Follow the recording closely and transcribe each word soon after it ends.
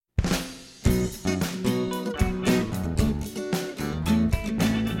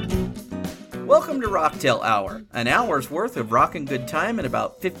Welcome to Rocktail Hour, an hour's worth of rockin' good time in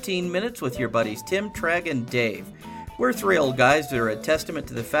about 15 minutes with your buddies Tim, Treg, and Dave. We're three old guys that are a testament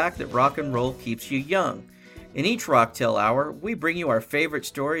to the fact that rock and roll keeps you young. In each Rocktail Hour, we bring you our favorite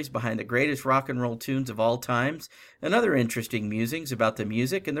stories behind the greatest rock and roll tunes of all times and other interesting musings about the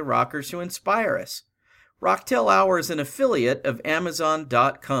music and the rockers who inspire us. Rocktail Hour is an affiliate of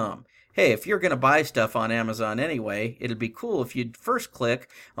Amazon.com. Hey, if you're going to buy stuff on Amazon anyway, it'd be cool if you'd first click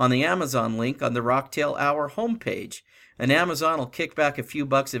on the Amazon link on the Rocktail Hour homepage. And Amazon will kick back a few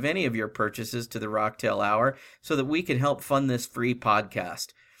bucks of any of your purchases to the Rocktail Hour so that we can help fund this free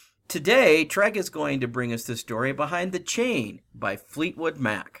podcast. Today, Treg is going to bring us the story behind The Chain by Fleetwood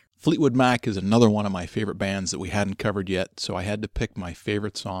Mac. Fleetwood Mac is another one of my favorite bands that we hadn't covered yet, so I had to pick my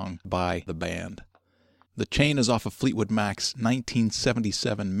favorite song by the band. The Chain is off of Fleetwood Mac's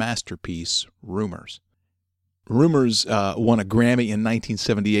 1977 masterpiece, Rumors. Rumors won a Grammy in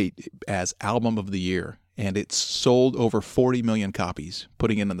 1978 as Album of the Year, and it's sold over 40 million copies,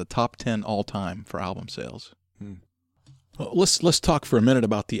 putting it in the top 10 all-time for album sales. Well, let's talk for a minute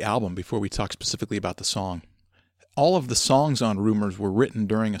about the album before we talk specifically about the song. All of the songs on Rumors were written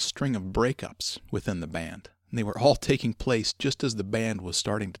during a string of breakups within the band. And they were all taking place just as the band was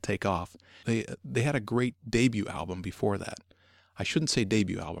starting to take off. They had a great debut album before that. I shouldn't say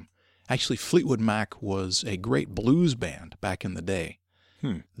debut album. Actually, Fleetwood Mac was a great blues band back in the day.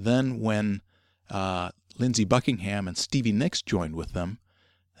 Then when Lindsey Buckingham and Stevie Nicks joined with them,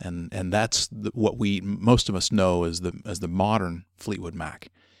 and that's what most of us know as the modern Fleetwood Mac.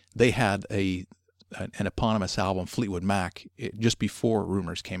 They had an eponymous album, Fleetwood Mac, just before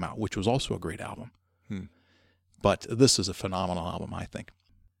Rumors came out, which was also a great album. But this is a phenomenal album, I think.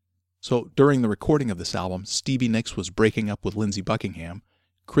 So during the recording of this album, Stevie Nicks was breaking up with Lindsey Buckingham,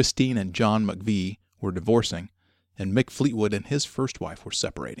 Christine and John McVie were divorcing, and Mick Fleetwood and his first wife were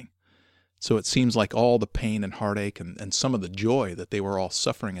separating. So it seems like all the pain and heartache and some of the joy that they were all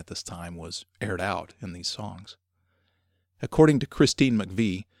suffering at this time was aired out in these songs. According to Christine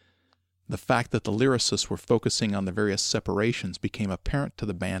McVie, the fact that the lyricists were focusing on the various separations became apparent to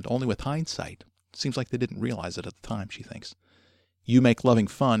the band only with hindsight. Seems like they didn't realize it at the time, she thinks. You Make Loving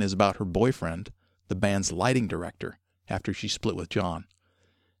Fun is about her boyfriend, the band's lighting director, after she split with John.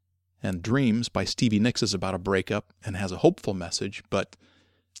 And Dreams by Stevie Nicks is about a breakup and has a hopeful message, but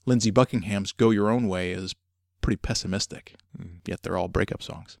Lindsey Buckingham's Go Your Own Way is pretty pessimistic, yet they're all breakup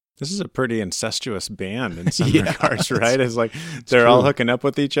songs. This is a pretty incestuous band in some Yeah, regards, right? It's like they're true. all hooking up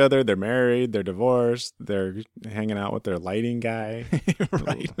with each other. They're married. They're divorced. They're hanging out with their lighting guy.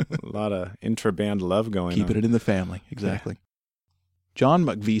 Right. A lot of intra-band love going on. Keeping it in the family, exactly. John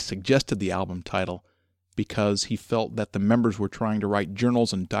McVie suggested the album title because he felt that the members were trying to write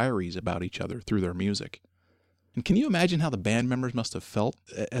journals and diaries about each other through their music. And can you imagine how the band members must have felt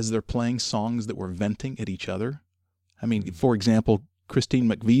as they're playing songs that were venting at each other? I mean, for example, Christine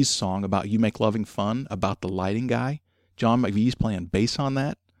McVie's song about You Make Loving Fun, about the lighting guy. John McVie's playing bass on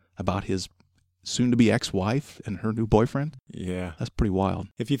that, about his soon-to-be ex-wife and her new boyfriend. Yeah. That's pretty wild.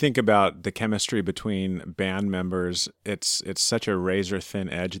 If you think about the chemistry between band members, it's such a razor-thin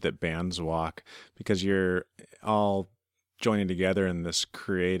edge that bands walk because you're all joining together in this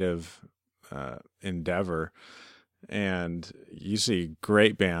creative endeavor. And you see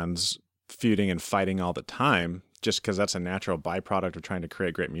great bands feuding and fighting all the time just because that's a natural byproduct of trying to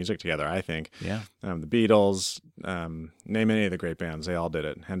create great music together, I think. Yeah. The Beatles, name any of the great bands, they all did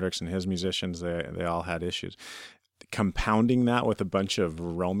it. Hendrix and his musicians, they all had issues. Compounding that with a bunch of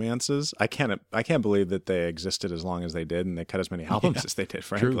romances, I can't believe that they existed as long as they did and they cut as many albums as they did,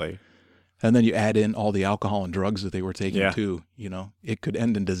 frankly. True. And then you add in all the alcohol and drugs that they were taking too. You know, it could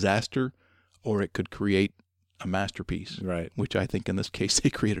end in disaster or it could create a masterpiece. Right. Which I think in this case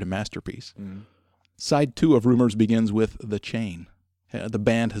they created a masterpiece. Side 2 of Rumors begins with The Chain. The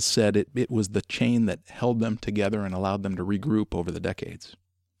band has said it was the chain that held them together and allowed them to regroup over the decades.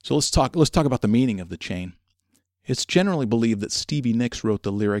 So let's talk about the meaning of The Chain. It's generally believed that Stevie Nicks wrote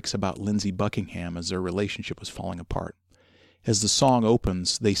the lyrics about Lindsey Buckingham as their relationship was falling apart. As the song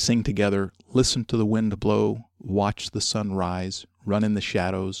opens, they sing together, "Listen to the wind blow, watch the sun rise, run in the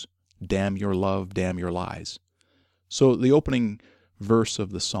shadows, damn your love, damn your lies." So the opening verse of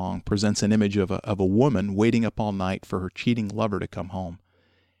the song presents an image of a woman waiting up all night for her cheating lover to come home.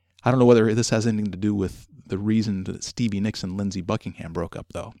 I don't know whether this has anything to do with the reason that Stevie Nicks and Lindsey Buckingham broke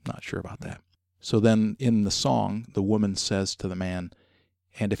up, though. Not sure about that. So then in the song, the woman says to the man,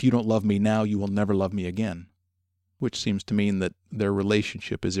 "And if you don't love me now, you will never love me again," which seems to mean that their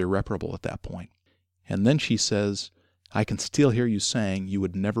relationship is irreparable at that point. And then she says, "I can still hear you saying you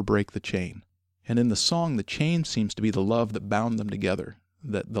would never break the chain." And in the song, the chain seems to be the love that bound them together,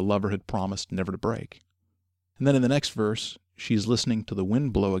 that the lover had promised never to break. And then in the next verse, she's listening to the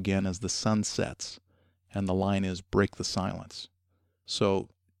wind blow again as the sun sets, and the line is, break the silence. So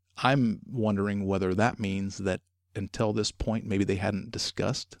I'm wondering whether that means that until this point, maybe they hadn't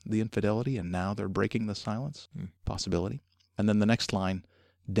discussed the infidelity, and now they're breaking the silence. Possibility. And then the next line,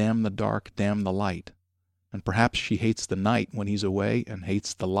 damn the dark, damn the light. And perhaps she hates the night when he's away and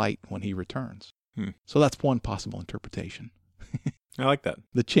hates the light when he returns. So that's one possible interpretation. I like that.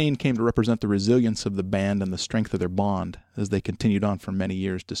 The chain came to represent the resilience of the band and the strength of their bond as they continued on for many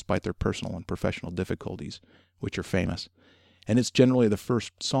years despite their personal and professional difficulties, which are famous. And it's generally the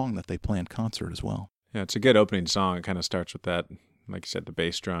first song that they play in concert as well. Yeah, it's a good opening song. It kind of starts with that, like you said, the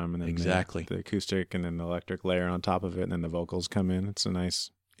bass drum, and then the acoustic, and then the electric layer on top of it, and then the vocals come in. It's a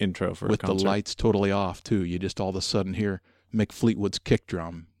nice intro for a concert. With the lights totally off, too. You just all of a sudden hear Mick Fleetwood's kick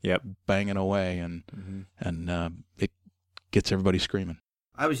drum banging away, and it gets everybody screaming.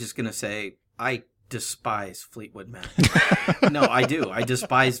 I was just going to say, I despise Fleetwood Mac. No, I do. I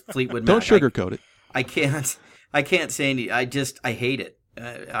despise Fleetwood Mac. Don't sugarcoat it. I can't say any. I hate it.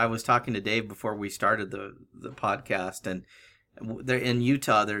 I was talking to Dave before we started the podcast, and there in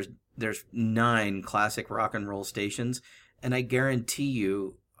Utah, there's 9 classic rock and roll stations, and I guarantee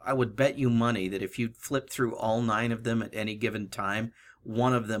you, I would bet you money that if you flip through all 9 of them at any given time,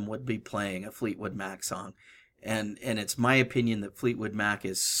 one of them would be playing a Fleetwood Mac song. And it's my opinion that Fleetwood Mac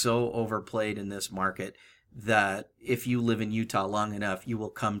is so overplayed in this market that if you live in Utah long enough, you will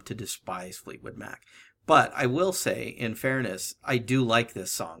come to despise Fleetwood Mac. But I will say, in fairness, I do like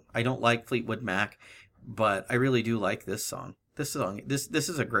this song. I don't like Fleetwood Mac, but I really do like this song. This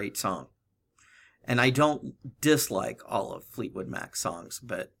is a great song. And I don't dislike all of Fleetwood Mac's songs,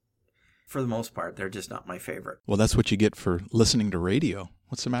 but for the most part, they're just not my favorite. Well, that's what you get for listening to radio.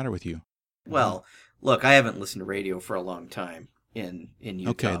 What's the matter with you? Well, look, I haven't listened to radio for a long time in Utah.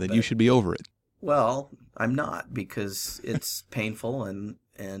 Okay, then you should be over it. Well, I'm not, because it's painful and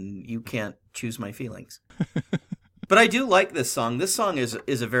you can't choose my feelings. But I do like this song. This song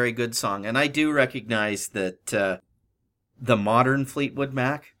is a very good song, and I do recognize that the modern Fleetwood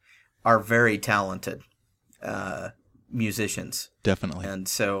Mac are very talented musicians. Definitely. And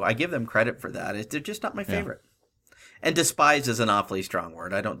so I give them credit for that. They're just not my favorite. And despise is an awfully strong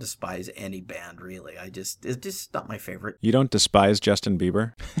word. I don't despise any band, really. It's just not my favorite. You don't despise Justin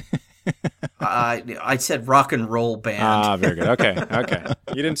Bieber? I said rock and roll band. Ah, very good. Okay.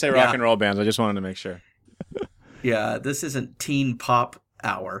 You didn't say rock and roll bands. I just wanted to make sure. Yeah, this isn't teen pop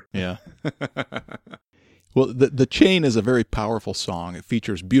hour. Yeah. Well, the Chain is a very powerful song. It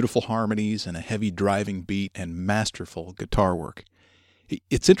features beautiful harmonies and a heavy driving beat and masterful guitar work.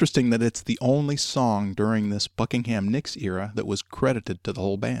 It's interesting that it's the only song during this Buckingham Nicks era that was credited to the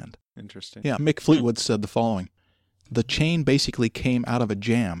whole band. Interesting. Yeah, Mick Fleetwood said the following: "The Chain basically came out of a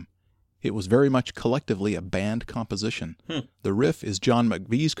jam. It was very much collectively a band composition. The riff is John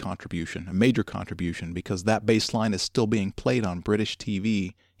McVie's contribution, a major contribution, because that bass line is still being played on British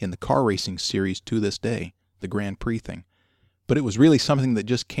TV in the car racing series to this day, the Grand Prix thing. But it was really something that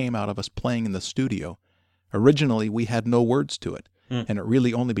just came out of us playing in the studio. Originally, we had no words to it, and it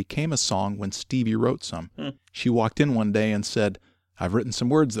really only became a song when Stevie wrote some. She walked in one day and said, 'I've written some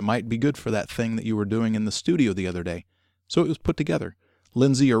words that might be good for that thing that you were doing in the studio the other day.' So it was put together.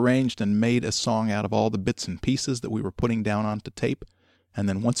 Lindsay arranged and made a song out of all the bits and pieces that we were putting down onto tape, and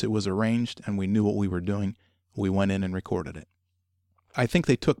then once it was arranged and we knew what we were doing, we went in and recorded it." I think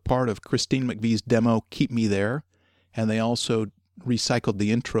they took part of Christine McVie's demo, "Keep Me There," and they also recycled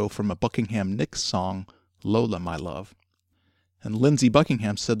the intro from a Buckingham Nicks song, "Lola, My Love." And Lindsey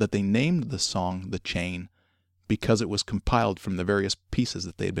Buckingham said that they named the song The Chain because it was compiled from the various pieces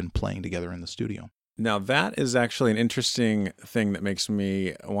that they had been playing together in the studio. Now, that is actually an interesting thing that makes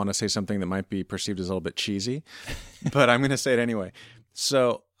me want to say something that might be perceived as a little bit cheesy, but I'm going to say it anyway.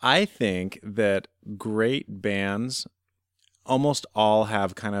 So I think that great bands almost all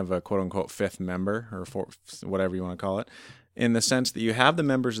have kind of a quote-unquote fifth member, or fourth, whatever you want to call it, in the sense that you have the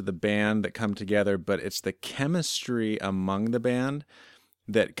members of the band that come together, but it's the chemistry among the band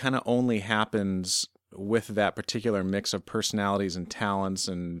that kind of only happens with that particular mix of personalities and talents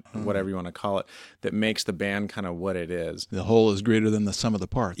and whatever you want to call it that makes the band kind of what it is. The whole is greater than the sum of the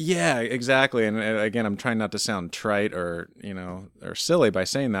parts. Yeah, exactly. And again, I'm trying not to sound trite or silly by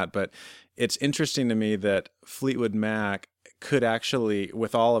saying that, but it's interesting to me that Fleetwood Mac could actually,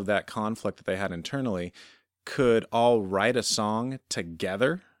 with all of that conflict that they had internally, could all write a song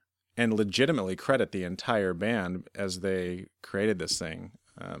together and legitimately credit the entire band as they created this thing.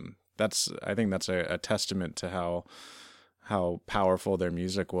 I think that's a testament to how powerful their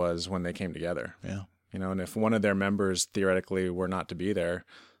music was when they came together. Yeah. And if one of their members theoretically were not to be there,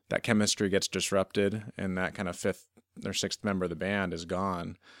 that chemistry gets disrupted, and that kind of fifth or sixth member of the band is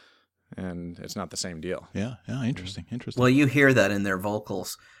gone, and it's not the same deal. Yeah, interesting. Well, you hear that in their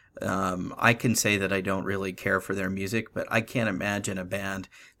vocals. I can say that I don't really care for their music, but I can't imagine a band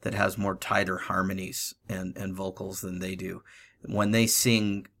that has more tighter harmonies and vocals than they do. When they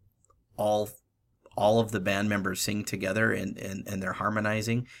sing, all of the band members sing together and they're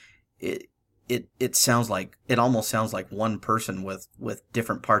harmonizing, it sounds like, it almost sounds like one person with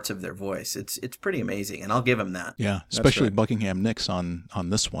different parts of their voice. It's pretty amazing, and I'll give them that. Yeah, especially right. Buckingham Nicks on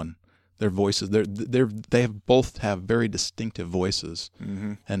this one. Their voices, they both have very distinctive voices,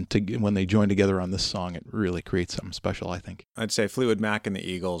 and when they join together on this song, it really creates something special, I think. I'd say Fleetwood Mac and the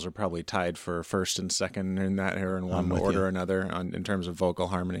Eagles are probably tied for first and second in that here in one order or another in terms of vocal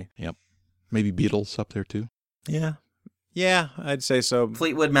harmony. Yep. Maybe Beatles up there too. Yeah, I'd say so.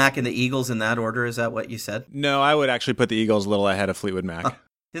 Fleetwood Mac and the Eagles in that order, is that what you said? No, I would actually put the Eagles a little ahead of Fleetwood Mac.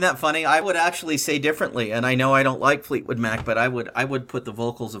 Isn't that funny? I would actually say differently, and I know I don't like Fleetwood Mac, but I would put the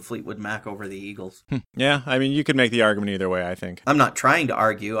vocals of Fleetwood Mac over the Eagles. Yeah, I mean, you could make the argument either way, I think. I'm not trying to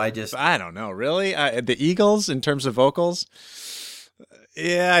argue, I don't know, really? The Eagles, in terms of vocals?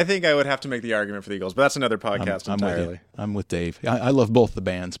 Yeah, I think I would have to make the argument for the Eagles, but that's another podcast entirely. I'm with Dave. I love both the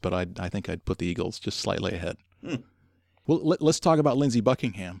bands, but I think I'd put the Eagles just slightly ahead. Well, let's talk about Lindsey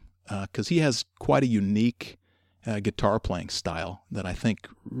Buckingham, because he has quite a unique guitar playing style that I think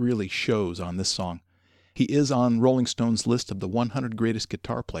really shows on this song. He is on Rolling Stone's list of the 100 greatest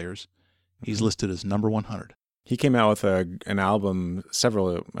guitar players. He's listed as number 100. He came out with an album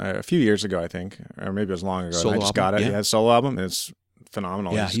a few years ago, I think, or maybe it was long ago. Solo I just album, got it. Yeah, his solo album is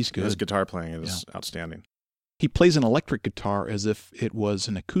phenomenal. Yeah, he's good. His guitar playing is outstanding. He plays an electric guitar as if it was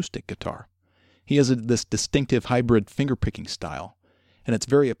an acoustic guitar. He has this distinctive hybrid finger-picking style, and it's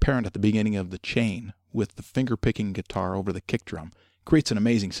very apparent at the beginning of The Chain with the finger-picking guitar over the kick drum. Creates an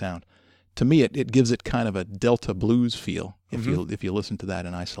amazing sound. To me, it gives it kind of a Delta blues feel if you listen to that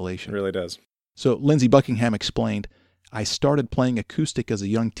in isolation. It really does. So Lindsey Buckingham explained, I started playing acoustic as a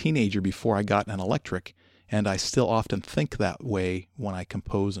young teenager before I got an electric, and I still often think that way when I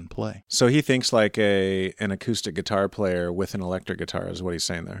compose and play. So he thinks like an acoustic guitar player with an electric guitar is what he's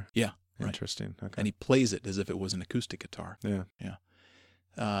saying there. Yeah. Interesting. Right. Okay. And he plays it as if it was an acoustic guitar. Yeah.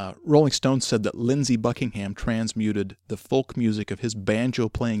 Rolling Stone said that Lindsey Buckingham transmuted the folk music of his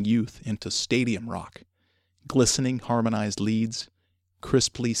banjo-playing youth into stadium rock, glistening harmonized leads,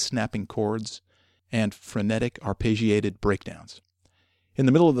 crisply snapping chords, and frenetic arpeggiated breakdowns. In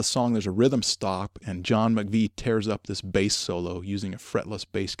the middle of the song, there's a rhythm stop, and John McVie tears up this bass solo using a fretless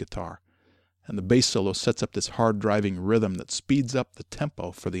bass guitar. And the bass solo sets up this hard-driving rhythm that speeds up the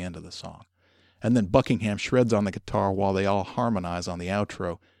tempo for the end of the song. And then Buckingham shreds on the guitar while they all harmonize on the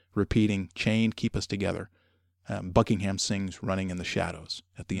outro, repeating, "Chain, keep us together." Buckingham sings "Running in the Shadows"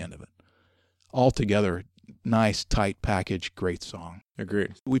 at the end of it. Altogether, nice, tight package, great song.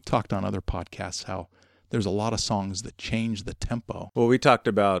 Agreed. We've talked on other podcasts how there's a lot of songs that change the tempo. Well, we talked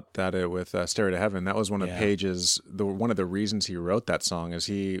about that with Stairway to Heaven. That was one of Page's, one of the reasons he wrote that song is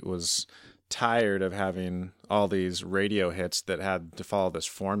he was tired of having all these radio hits that had to follow this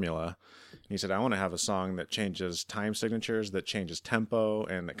formula. He said, I want to have a song that changes time signatures, that changes tempo,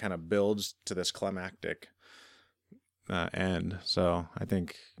 and that kind of builds to this climactic end. So I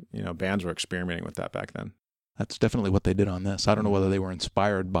think, bands were experimenting with that back then. That's definitely what they did on this. I don't know whether they were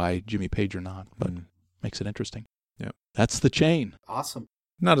inspired by Jimmy Page or not, but makes it interesting. Yeah. That's The Chain. Awesome.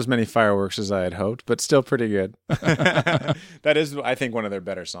 Not as many fireworks as I had hoped, but still pretty good. That is, I think, one of their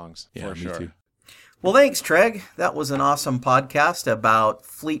better songs, for sure. Too. Well, thanks, Treg. That was an awesome podcast about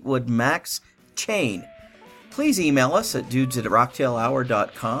Fleetwood Mac's Chain. Please email us at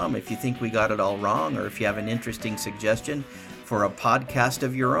dudes@rocktailhour.com if you think we got it all wrong or if you have an interesting suggestion for a podcast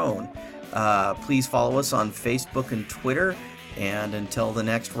of your own. Please follow us on Facebook and Twitter. And until the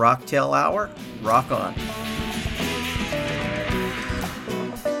next Rocktail Hour, rock on.